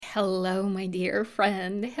Hello, my dear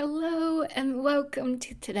friend. Hello, and welcome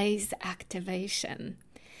to today's activation.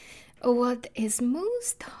 What is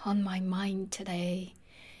most on my mind today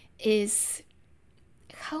is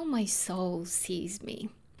how my soul sees me.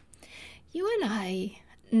 You and I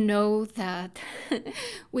know that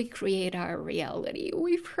we create our reality.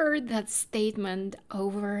 We've heard that statement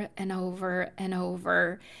over and over and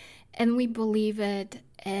over, and we believe it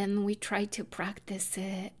and we try to practice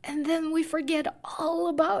it, and then we forget all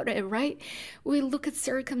about it, right? We look at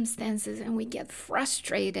circumstances and we get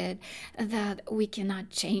frustrated that we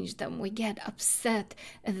cannot change them. We get upset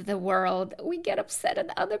at the world. We get upset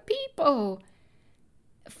at other people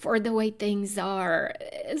for the way things are.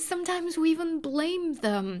 Sometimes we even blame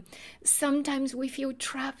them. Sometimes we feel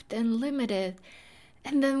trapped and limited.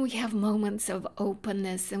 And then we have moments of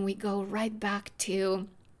openness and we go right back to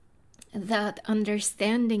that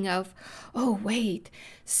understanding of, oh, wait,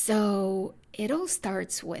 so it all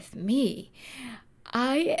starts with me.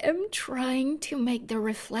 I am trying to make the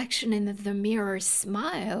reflection in the mirror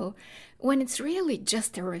smile when it's really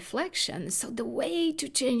just a reflection. So the way to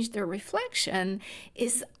change the reflection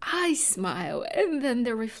is I smile and then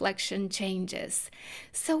the reflection changes.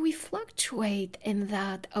 So we fluctuate in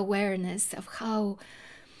that awareness of how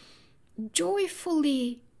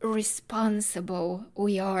joyfully responsible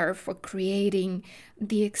we are for creating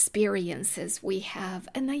the experiences we have.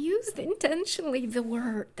 And I used intentionally the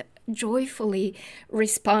word joyfully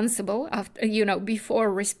responsible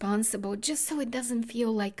before responsible, just so it doesn't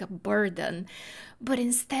feel like a burden, but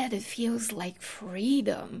instead it feels like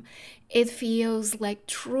freedom. It feels like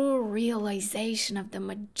true realization of the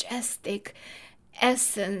majestic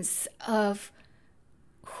essence of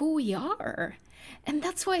who we are. And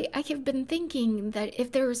that's why I have been thinking that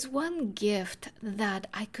if there's one gift that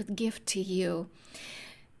I could give to you,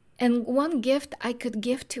 and one gift I could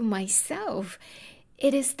give to myself,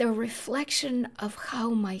 it is the reflection of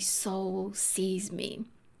how my soul sees me,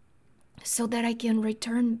 so that I can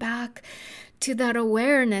return back to that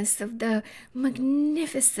awareness of the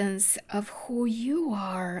magnificence of who you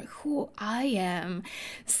are, who I am,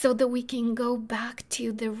 so that we can go back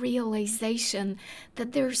to the realization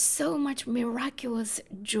that there's so much miraculous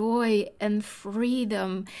joy and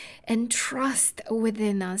freedom and trust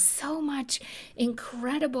within us, so much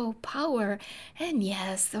incredible power. And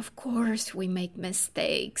yes, of course, we make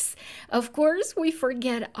mistakes. Of course, we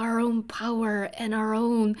forget our own power and our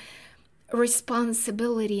own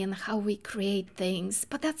responsibility and how we create things,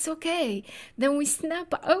 but that's okay. Then we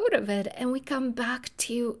snap out of it and we come back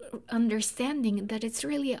to understanding that it's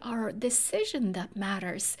really our decision that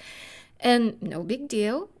matters. And no big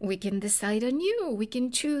deal, we can decide anew, we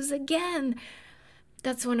can choose again.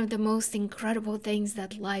 That's one of the most incredible things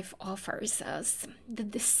that life offers us, the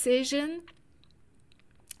decision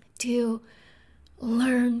to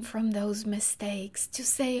learn from those mistakes, to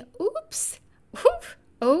say, oops, whoop,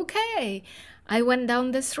 okay, I went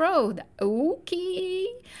down this road. Okay,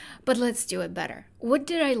 but let's do it better. What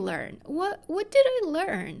did I learn? What did I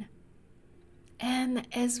learn? And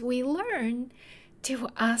as we learn to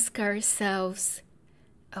ask ourselves,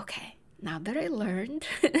 okay, now that I learned,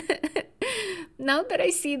 now that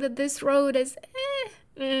I see that this road is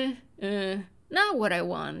not what I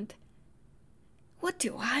want, what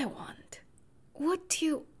do I want? What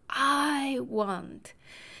do I want?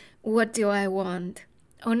 What do I want?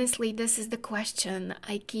 Honestly, this is the question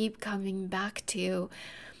I keep coming back to.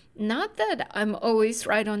 Not that I'm always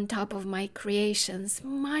right on top of my creations,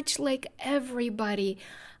 much like everybody.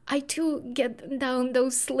 I too get down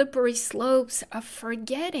those slippery slopes of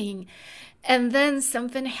forgetting. And then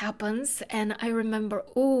something happens and I remember,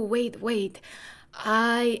 oh, wait.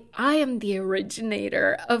 I am the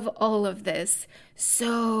originator of all of this.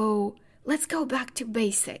 So let's go back to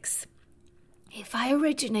basics. If I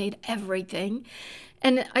originate everything,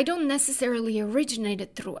 and I don't necessarily originate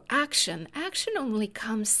it through action only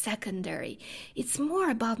comes secondary. It's more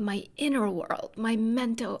about my inner world, my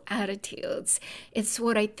mental attitudes. It's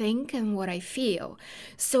what I think and what I feel.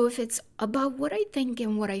 So if it's about what I think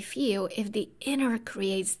and what I feel, if the inner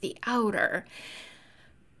creates the outer,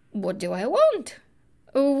 what do I want?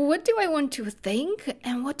 What do I want to think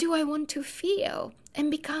and what do I want to feel? And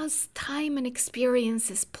because time and experience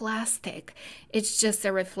is plastic, it's just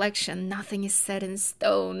a reflection. Nothing is set in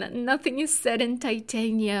stone. Nothing is set in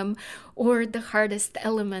titanium or the hardest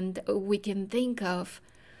element we can think of.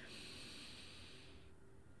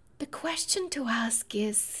 The question to ask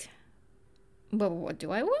is, but what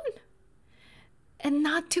do I want? And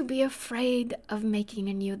not to be afraid of making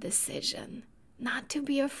a new decision. Not to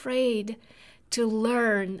be afraid to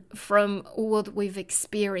learn from what we've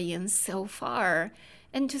experienced so far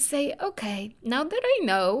and to say, okay, now that I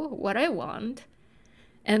know what I want,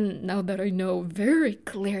 and now that I know very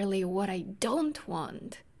clearly what I don't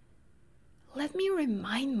want, let me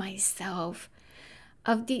remind myself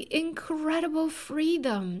of the incredible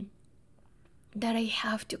freedom that I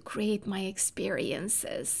have to create my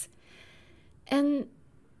experiences. And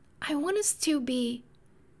I want us to be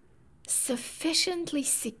sufficiently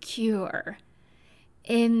secure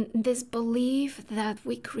in this belief that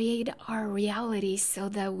we create our reality so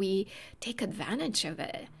that we take advantage of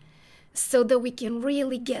it, so that we can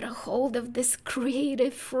really get a hold of this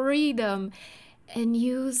creative freedom and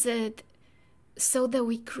use it so that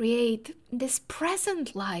we create this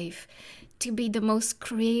present life to be the most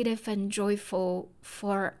creative and joyful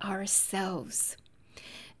for ourselves.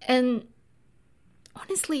 And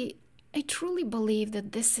honestly, I truly believe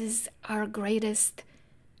that this is our greatest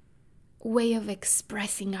way of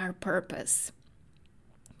expressing our purpose.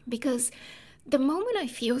 Because the moment I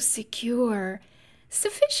feel secure,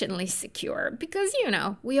 sufficiently secure, because,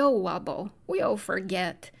 we all wobble, we all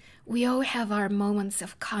forget, we all have our moments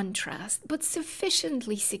of contrast, but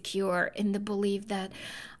sufficiently secure in the belief that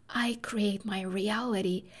I create my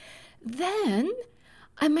reality, then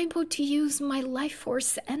I'm able to use my life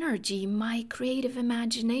force energy, my creative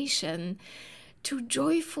imagination, to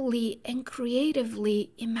joyfully and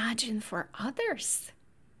creatively imagine for others,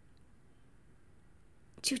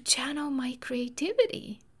 to channel my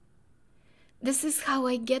creativity. This is how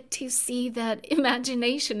I get to see that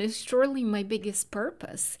imagination is surely my biggest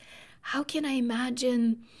purpose. How can I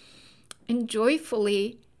imagine and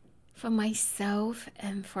joyfully for myself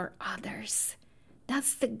and for others?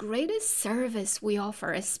 That's the greatest service we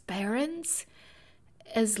offer as parents,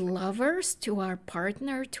 as lovers, to our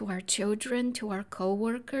partner, to our children, to our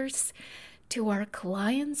co-workers, to our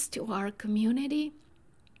clients, to our community.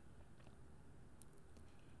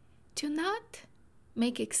 To not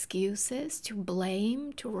make excuses, to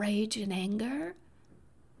blame, to rage in anger,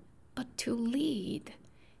 but to lead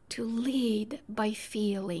by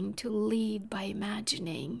feeling, to lead by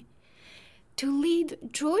imagining, to lead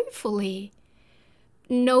joyfully,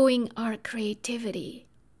 knowing our creativity,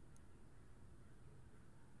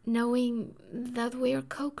 knowing that we are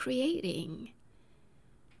co-creating.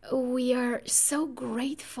 We are so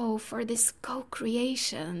grateful for this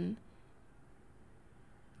co-creation,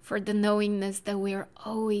 for the knowingness that we are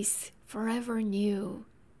always forever new,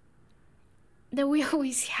 that we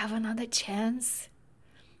always have another chance,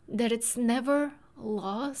 that it's never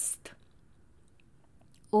lost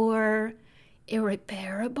or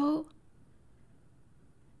irreparable,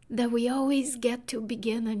 that we always get to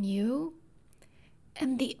begin anew.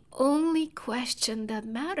 And the only question that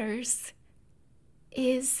matters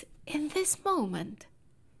is, in this moment,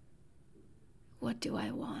 what do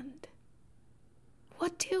I want?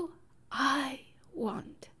 What do I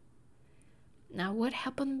want? Now, what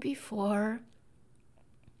happened before,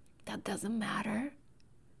 that doesn't matter.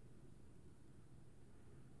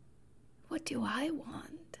 What do I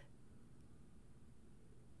want?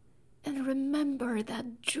 And remember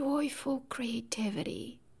that joyful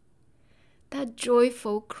creativity, that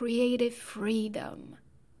joyful creative freedom,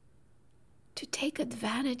 to take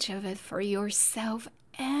advantage of it for yourself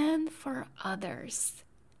and for others.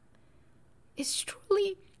 It's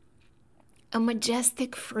truly a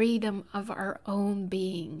majestic freedom of our own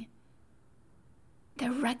being,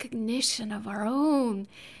 the recognition of our own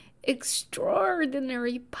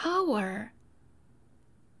extraordinary power.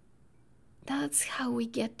 That's how we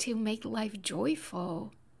get to make life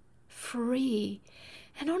joyful, free.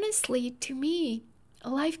 And honestly, to me,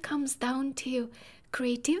 life comes down to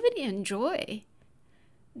creativity and joy.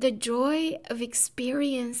 The joy of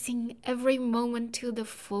experiencing every moment to the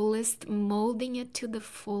fullest, molding it to the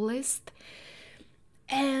fullest,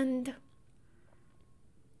 and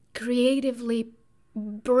creatively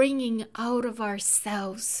bringing out of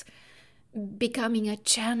ourselves, becoming a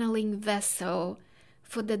channeling vessel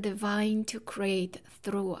for the divine to create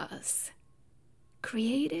through us.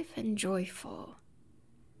 Creative and joyful,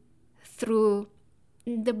 through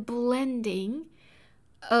the blending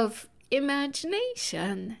of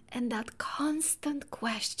imagination and that constant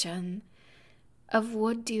question of,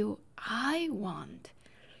 what do I want?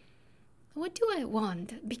 What do I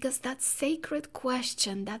want? Because that sacred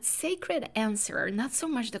question, that sacred answer, not so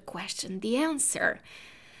much the question, the answer,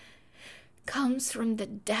 comes from the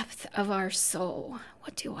depth of our soul.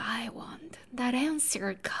 What do I want? That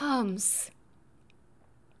answer comes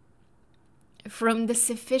from the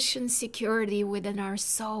sufficient security within our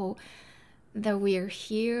soul that we are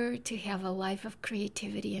here to have a life of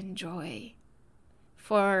creativity and joy.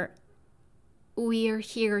 For we are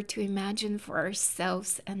here to imagine for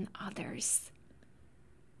ourselves and others.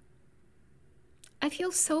 I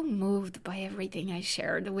feel so moved by everything I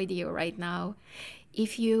shared with you right now.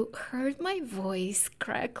 If you heard my voice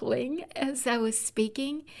crackling as I was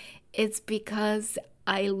speaking, it's because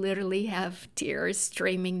I literally have tears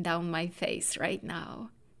streaming down my face right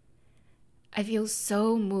now. I feel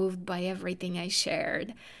so moved by everything I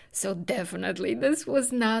shared. So, definitely, this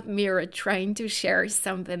was not Mira trying to share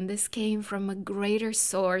something. This came from a greater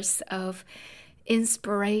source of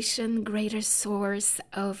inspiration, greater source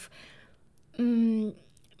of mm,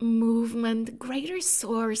 movement, greater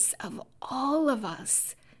source of all of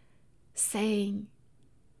us saying,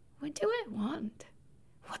 what do I want?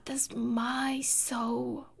 What does my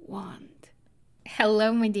soul want?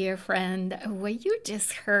 Hello, my dear friend. What you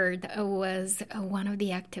just heard was one of the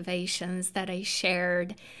activations that I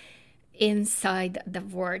shared inside the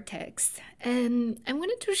Vortex. And I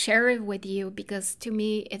wanted to share it with you because to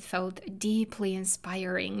me it felt deeply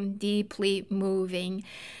inspiring, deeply moving.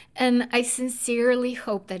 And I sincerely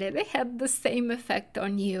hope that it had the same effect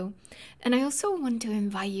on you. And I also want to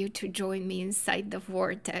invite you to join me inside the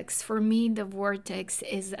Vortex. For me, the Vortex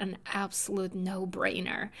is an absolute no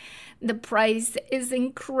brainer. The price is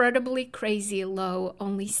incredibly crazy low,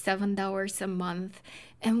 only $7 a month.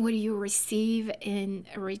 And what you receive in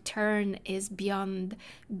return is beyond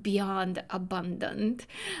abundant.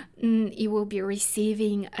 You will be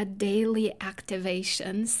receiving a daily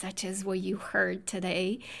activation such as what you heard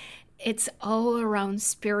today. It's all around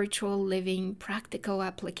spiritual living, practical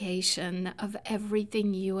application of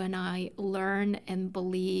everything you and I learn and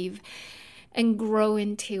believe and grow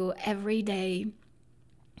into every day.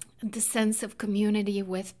 The sense of community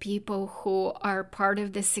with people who are part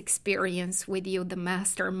of this experience with you, the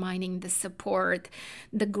masterminding, the support,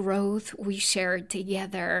 the growth we share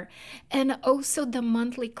together, and also the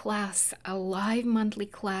monthly class, a live monthly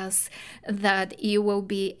class that you will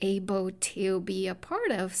be able to be a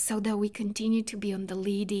part of so that we continue to be on the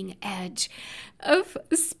leading edge of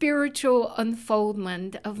spiritual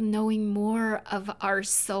unfoldment, of knowing more of our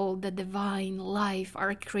soul, the divine life,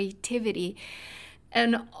 our creativity,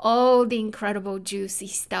 and all the incredible juicy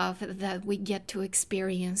stuff that we get to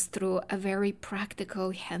experience through a very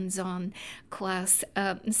practical hands-on class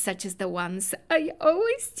such as the ones I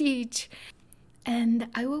always teach. And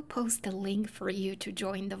I will post a link for you to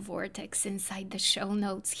join the Vortex inside the show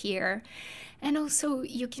notes here. And also,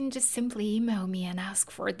 you can just simply email me and ask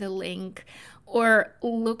for the link or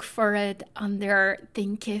look for it under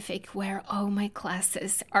Thinkific where all my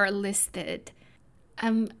classes are listed.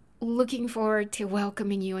 I'm looking forward to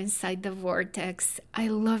welcoming you inside the Vortex. I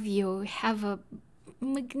love you. Have a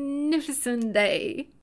magnificent day.